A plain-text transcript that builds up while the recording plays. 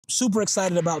super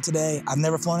excited about today. I've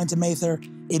never flown into Mather.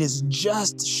 It is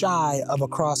just shy of a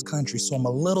cross country, so I'm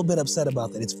a little bit upset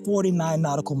about that. It's 49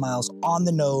 nautical miles on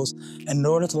the nose, and in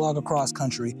order to log a cross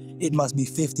country, it must be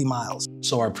 50 miles.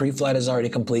 So our pre-flight is already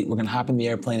complete. We're gonna hop in the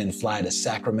airplane and fly to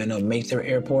Sacramento Mather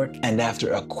Airport. And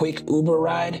after a quick Uber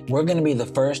ride, we're gonna be the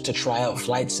first to try out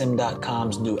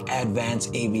FlightSim.com's new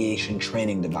Advanced Aviation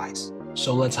Training Device.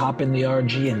 So let's hop in the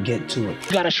RG and get to it.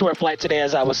 We got a short flight today,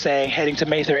 as I was saying, heading to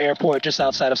Mather Airport just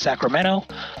outside of Sacramento.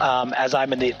 As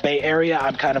I'm in the Bay Area,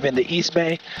 I'm kind of in the East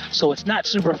Bay, so it's not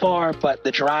super far, but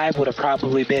the drive would have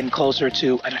probably been closer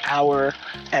to an hour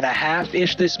and a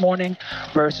half-ish this morning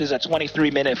versus a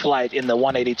 23-minute flight in the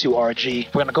 182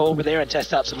 RG. We're gonna go over there and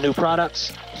test out some new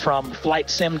products from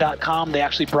FlightSim.com. They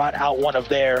actually brought out one of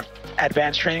their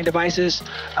advanced training devices.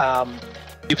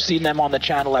 You've seen them on the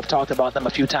channel. I've talked about them a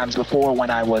few times before when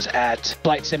I was at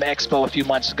Flight Sim Expo a few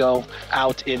months ago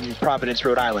out in Providence,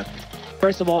 Rhode Island.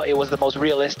 First of all, it was the most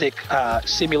realistic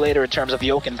simulator in terms of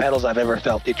yoke and pedals I've ever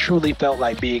felt. It truly felt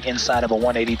like being inside of a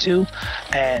 182,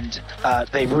 and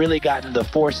they've really gotten the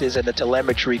forces and the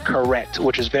telemetry correct,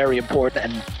 which is very important.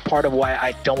 And part of why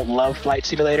I don't love flight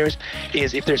simulators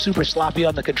is if they're super sloppy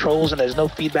on the controls and there's no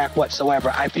feedback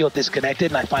whatsoever, I feel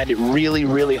disconnected and I find it really,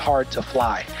 really hard to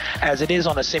fly. As it is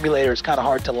on a simulator, it's kind of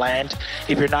hard to land.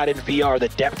 If you're not in VR, the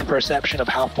depth perception of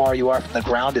how far you are from the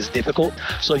ground is difficult.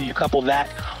 So you couple that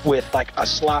with like a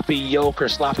sloppy yoke or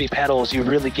sloppy pedals, you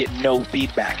really get no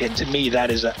feedback, and to me that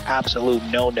is an absolute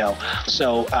no-no.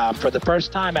 So for the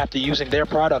first time after using their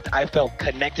product, I felt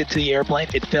connected to the airplane.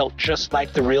 It felt just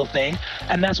like the real thing,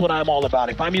 and that's what I'm all about.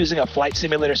 If I'm using a flight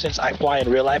simulator, since I fly in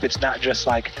real life, it's not just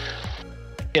like,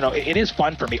 you know, it is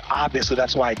fun for me, obviously,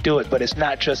 that's why I do it, but it's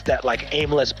not just that like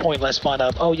aimless, pointless fun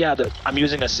of, oh yeah, I'm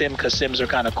using a sim because sims are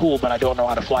kind of cool, but I don't know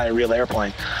how to fly a real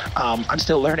airplane. I'm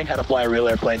still learning how to fly a real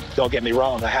airplane, don't get me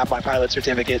wrong. I have my pilot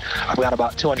certificate, I've got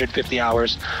about 250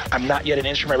 hours. I'm not yet an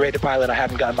instrument-rated pilot, I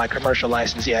haven't gotten my commercial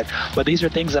license yet, but these are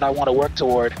things that I want to work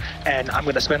toward, and I'm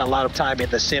going to spend a lot of time in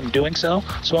the sim doing so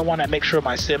I want to make sure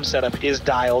my sim setup is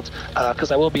dialed,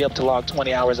 because I will be able to log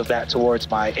 20 hours of that towards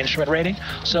my instrument rating.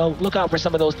 So look out for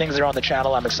some of those things that are on the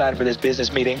channel. I'm excited for this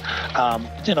business meeting.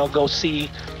 You know, go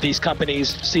see these companies,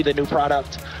 see the new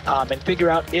product, and figure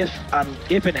out if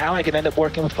and how I can end up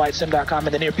working with FlightSim.com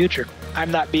in the near future. I'm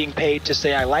not being paid to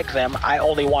say I like them. I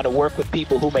only want to work with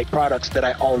people who make products that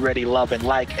I already love and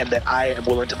like, and that I am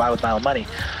willing to buy with my own money,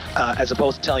 as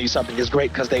opposed to telling you something is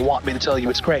great because they want me to tell you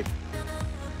it's great.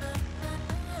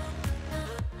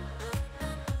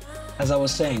 As I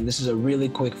was saying, this is a really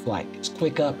quick flight. It's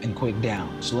quick up and quick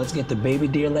down. So let's get the baby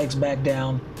deer legs back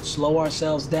down, slow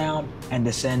ourselves down, and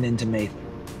descend into Mather.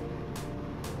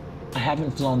 I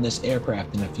haven't flown this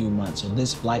aircraft in a few months, so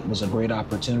this flight was a great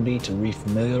opportunity to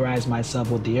refamiliarize myself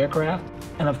with the aircraft,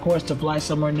 and of course to fly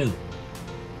somewhere new.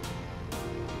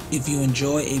 If you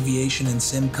enjoy aviation and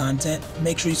sim content,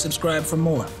 make sure you subscribe for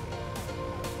more.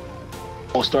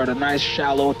 We'll start a nice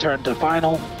shallow turn to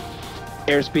final.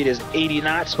 Airspeed is 80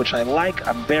 knots, which I like.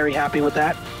 I'm very happy with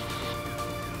that.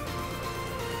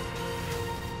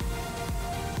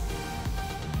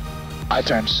 I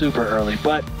turned super early,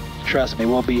 but trust me,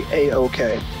 we'll be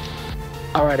a-okay.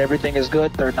 All right, everything is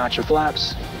good. Third notch of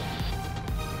flaps.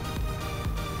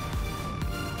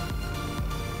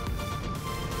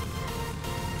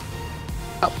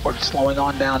 Oh, we're slowing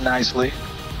on down nicely.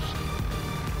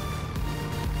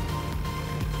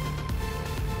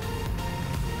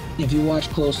 If you watch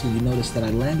closely, you notice that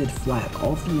I landed flat.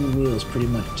 All three wheels pretty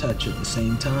much touch at the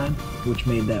same time, which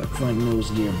made that front nose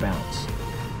gear bounce.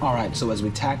 All right, so as we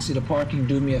taxi to parking,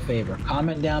 do me a favor.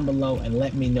 Comment down below and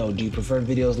let me know, do you prefer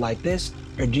videos like this,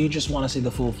 or do you just want to see the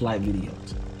full flight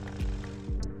videos?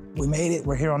 We made it,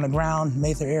 we're here on the ground,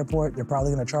 Mather Airport. They're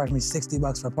probably gonna charge me 60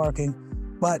 bucks for parking,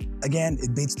 but again,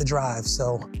 it beats the drive,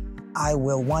 so I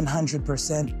will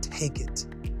 100% take it.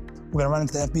 We're gonna run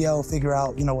into the FBO, figure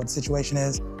out, you know, what the situation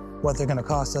is, what they're gonna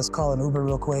cost us, call an Uber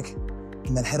real quick,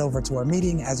 and then head over to our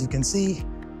meeting. As you can see,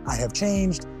 I have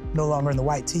changed, no longer in the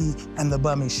white tee and the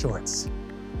bummy shorts.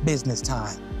 Business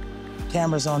time.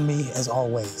 Cameras on me as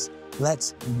always.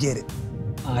 Let's get it.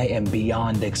 I am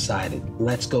beyond excited.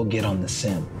 Let's go get on the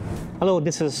sim. Hello,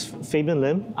 this is Fabian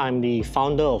Lim. I'm the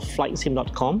founder of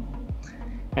FlightSim.com.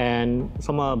 And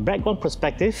from a background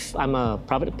perspective, I'm a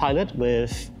private pilot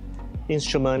with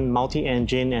instrument,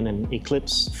 multi-engine, and an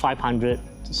Eclipse 500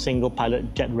 single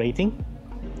pilot jet rating.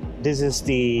 This is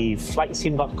the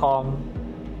FlightSim.com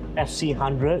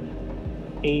FC100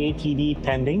 AATD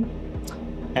pending,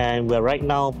 and we're right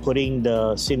now putting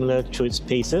the simulator through its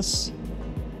paces.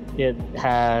 It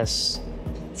has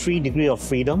 3 degrees of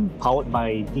freedom, powered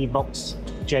by D-Box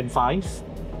Gen 5.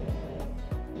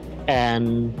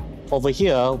 And over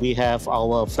here, we have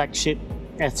our flagship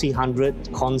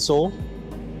FC100 console,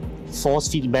 force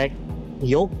feedback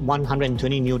yoke,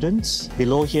 120 newtons.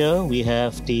 Below here, we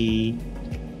have the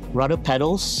rudder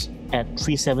pedals at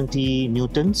 370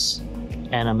 newtons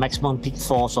and a maximum peak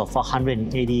force of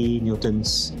 180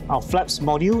 newtons. Our flaps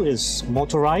module is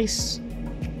motorized,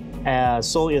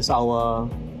 so is our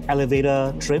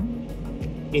elevator trim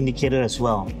indicator as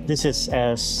well. This is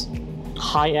as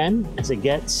high-end as it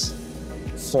gets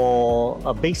for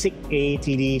a basic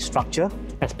AATD structure.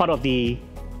 As part of the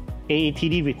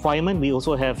AATD requirement, we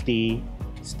also have the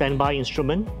standby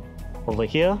instrument over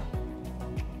here,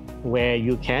 where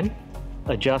you can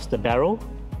adjust the barrel,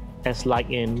 as like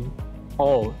in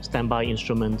all standby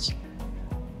instruments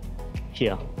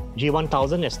here.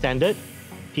 G1000 as standard,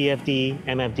 PFD,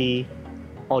 MFD,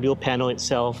 audio panel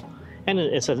itself, and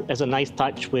it's a nice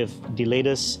touch with the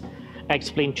latest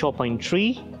X-Plane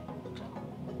 12.3.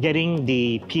 Getting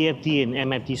the PFD and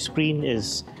MFD screen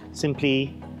is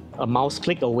simply a mouse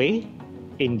click away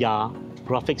in your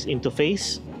graphics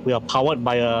interface. We are powered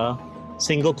by a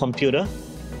single computer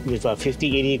with a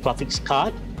 5080 graphics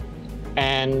card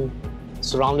and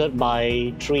surrounded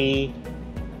by three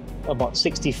about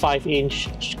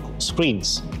 65-inch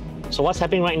screens. So what's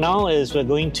happening right now is we're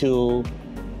going to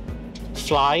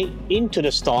fly into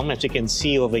the storm, as you can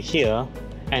see over here,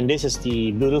 and this is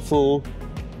the beautiful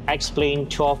X-Plane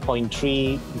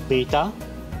 12.3 beta.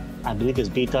 I believe it's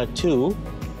beta 2,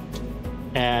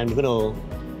 and we're going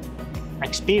to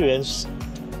experience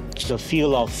the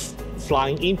feel of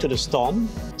flying into the storm.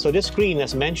 So this screen,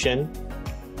 as mentioned,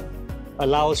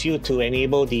 allows you to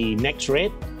enable the next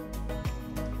red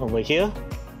over here,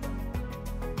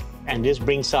 and this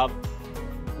brings up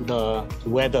the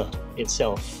weather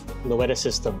itself, the weather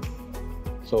system.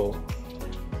 So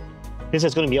this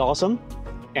is going to be awesome.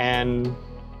 And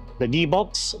the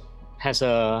D-Box has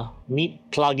a neat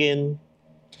plug-in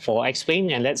for X-Plane,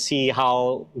 and let's see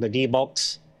how the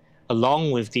D-Box,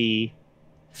 along with the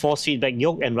force feedback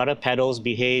yoke and rudder pedals,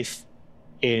 behave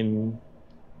in,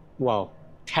 well,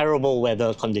 terrible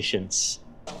weather conditions.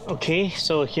 Okay,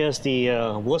 so here's the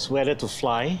worst weather to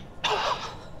fly.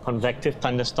 Convective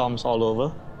thunderstorms all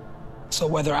over. So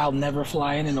whether I'll never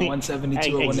fly in a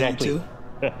 172 or 182?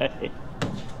 Exactly.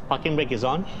 Parking brake is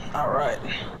on. All right.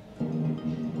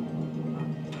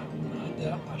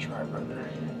 Yeah, that's right, brother.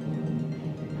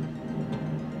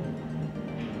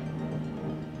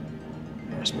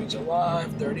 Airspeed's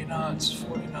alive, 30 knots,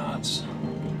 40 knots.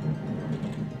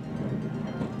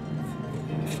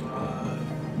 45,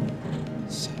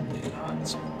 70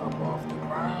 knots, up off the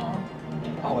ground.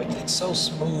 Oh, it's so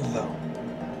smooth though.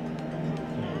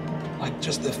 Like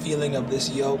just the feeling of this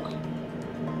yoke.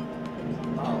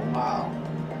 Oh, wow.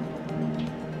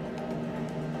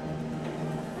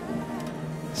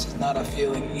 This is not a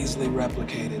feeling easily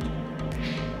replicated.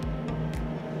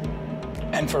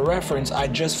 And for reference, I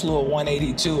just flew a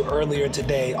 182 earlier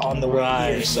today on the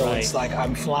way here, so it's like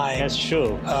I'm flying. That's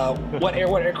true. What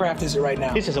aircraft is it right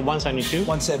now? This is a 172.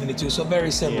 172, so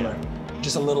very similar. Yeah.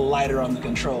 Just a little lighter on the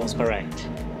controls. Correct.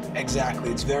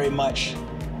 Exactly. It's very much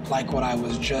like what I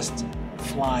was just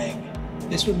flying.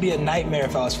 This would be a nightmare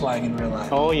if I was flying in real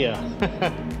life. Oh, yeah.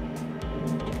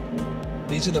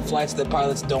 These are the flights that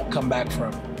pilots don't come back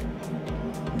from.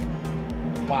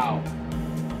 Wow.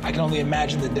 I can only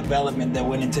imagine the development that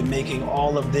went into making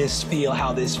all of this feel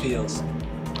how this feels.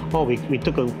 Well, we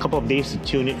took a couple of days to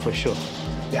tune it for sure.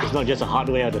 Yeah. It's not just the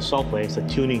hardware or the software, it's the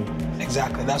tuning.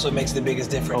 Exactly, that's what makes the biggest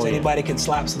difference. Anybody can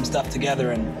slap some stuff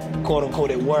together and quote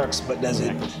unquote it works, but does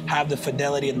it have the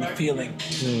fidelity and the feeling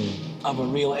of a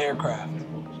real aircraft?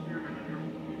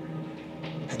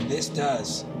 And this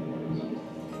does.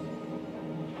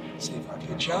 Let's see if I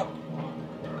pitch up.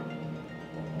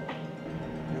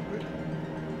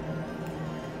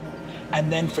 And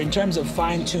then in terms of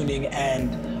fine tuning and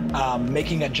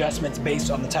making adjustments based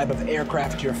on the type of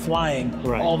aircraft you're flying,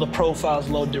 all the profiles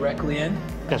load directly in?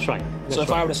 That's right. So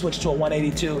if I were to switch to a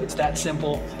 182, it's that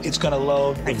simple. It's going to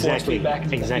load. The force feedback is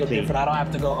going to feel different. I don't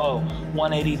have to go, oh,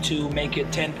 182, make it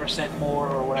 10% more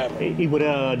or whatever. It would,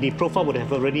 the profile would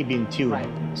have already been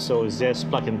tuned. So it's just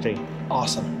plug and play.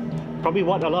 Awesome. Probably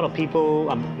what a lot of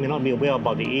people may not be aware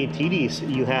about the AATDs,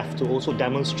 you have to also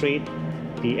demonstrate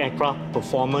the aircraft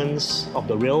performance of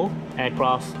the real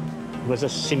aircraft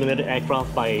versus simulated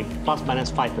aircraft by plus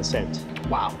minus 5%.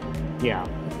 Wow. Yeah.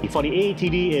 For the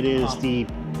AATD, it is the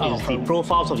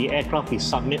profiles of the aircraft we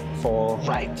submit for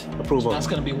approval. So that's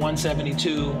going to be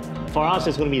 172. For us,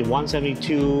 it's going to be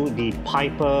 172, the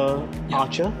Piper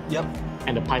Archer,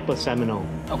 and the Piper Seminole.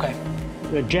 Okay.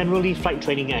 They're generally flight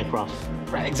training aircraft.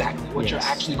 Right, exactly. What you're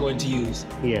actually going to use.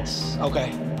 Yes.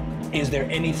 Okay. Is there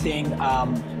anything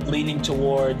leaning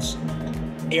towards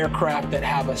aircraft that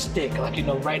have a stick? Like, you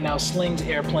know, right now Sling's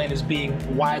airplane is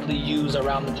being widely used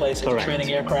around the place as a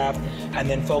training aircraft, and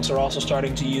then folks are also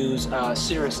starting to use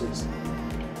Cirruses.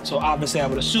 So obviously I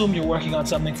would assume you're working on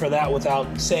something for that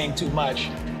without saying too much.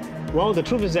 Well, the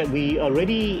truth is that we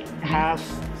already have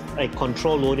a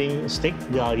control loading stick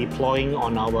we are deploying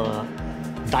on our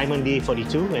Diamond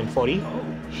DA-42 and 40. Oh,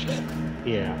 shit.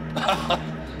 Yeah.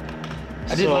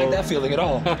 I didn't like that feeling at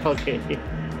all. Okay.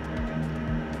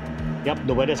 Yep,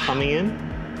 the weather's coming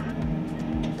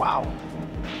in. Wow.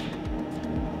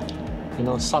 You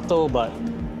know, subtle but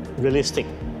realistic.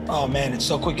 Oh man, it's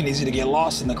so quick and easy to get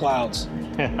lost in the clouds.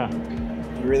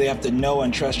 You really have to know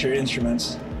and trust your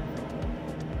instruments.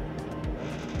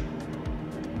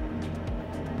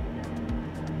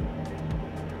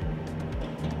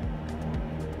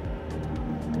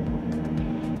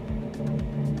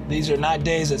 These are not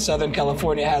days that Southern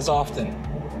California has often.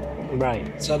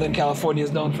 Right. Southern California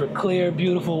is known for clear,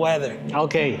 beautiful weather.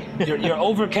 Okay. You're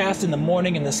overcast in the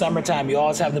morning. In the summertime, you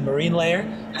always have the marine layer,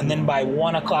 and then by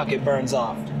 1 o'clock it burns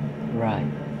off. Right.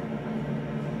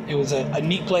 It was a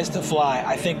neat place to fly.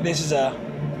 I think this is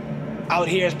out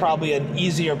here is probably an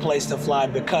easier place to fly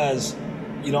because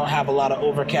you don't have a lot of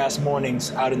overcast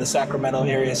mornings out in the Sacramento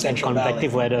area, Central Valley.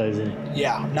 Convective weather, isn't it?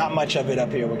 Yeah, not much of it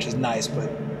up here, which is nice, but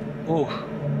ooh,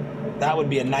 that would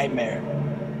be a nightmare.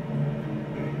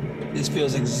 This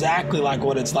feels exactly like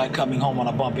what it's like coming home on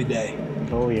a bumpy day.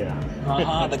 Oh yeah.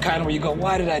 The kind where you go,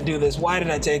 why did I do this? Why did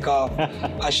I take off?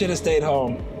 I should have stayed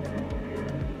home.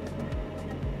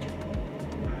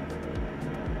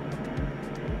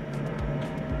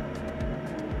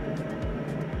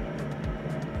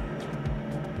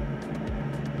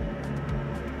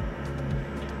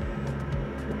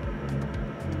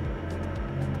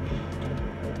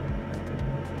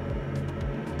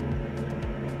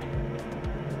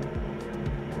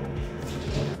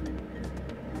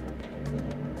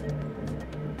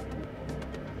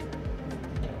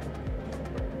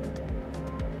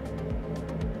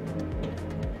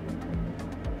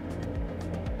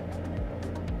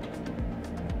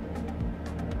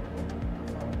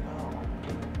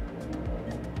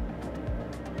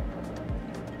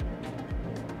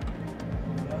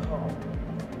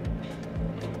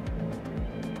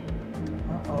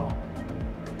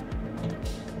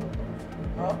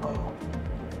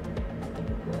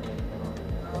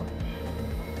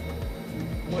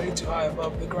 Way too high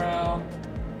above the ground.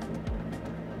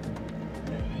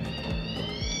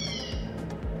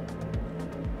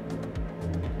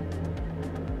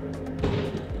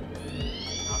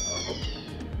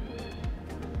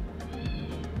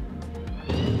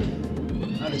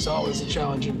 That is always a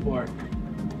challenging part.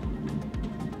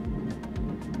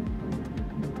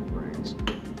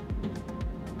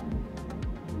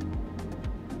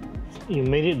 You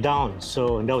made it down,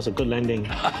 so that was a good landing.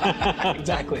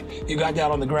 Exactly. You got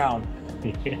down on the ground.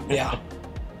 Yeah.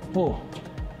 Ooh.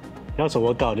 That was a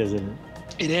workout, isn't it?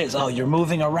 It is. Oh, you're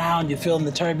moving around, you're feeling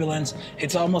the turbulence.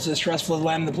 It's almost as stressful as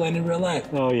landing the plane in real life.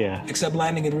 Oh, yeah. Except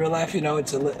landing in real life, you know,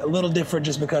 it's a little different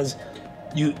just because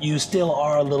you still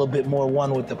are a little bit more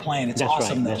one with the plane. It's That's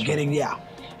awesome right, though. Yeah,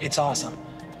 it's awesome.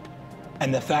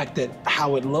 And the fact that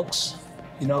how it looks,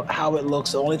 you know, how it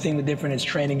looks, the only thing the different is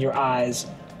training your eyes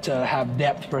to have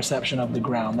depth perception of the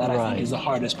ground. That I think is the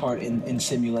hardest part in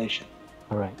simulation.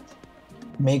 All right.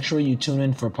 Make sure you tune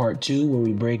in for part 2 where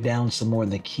we break down some more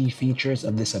of the key features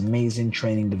of this amazing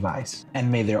training device.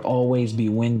 And may there always be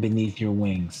wind beneath your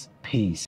wings. Peace.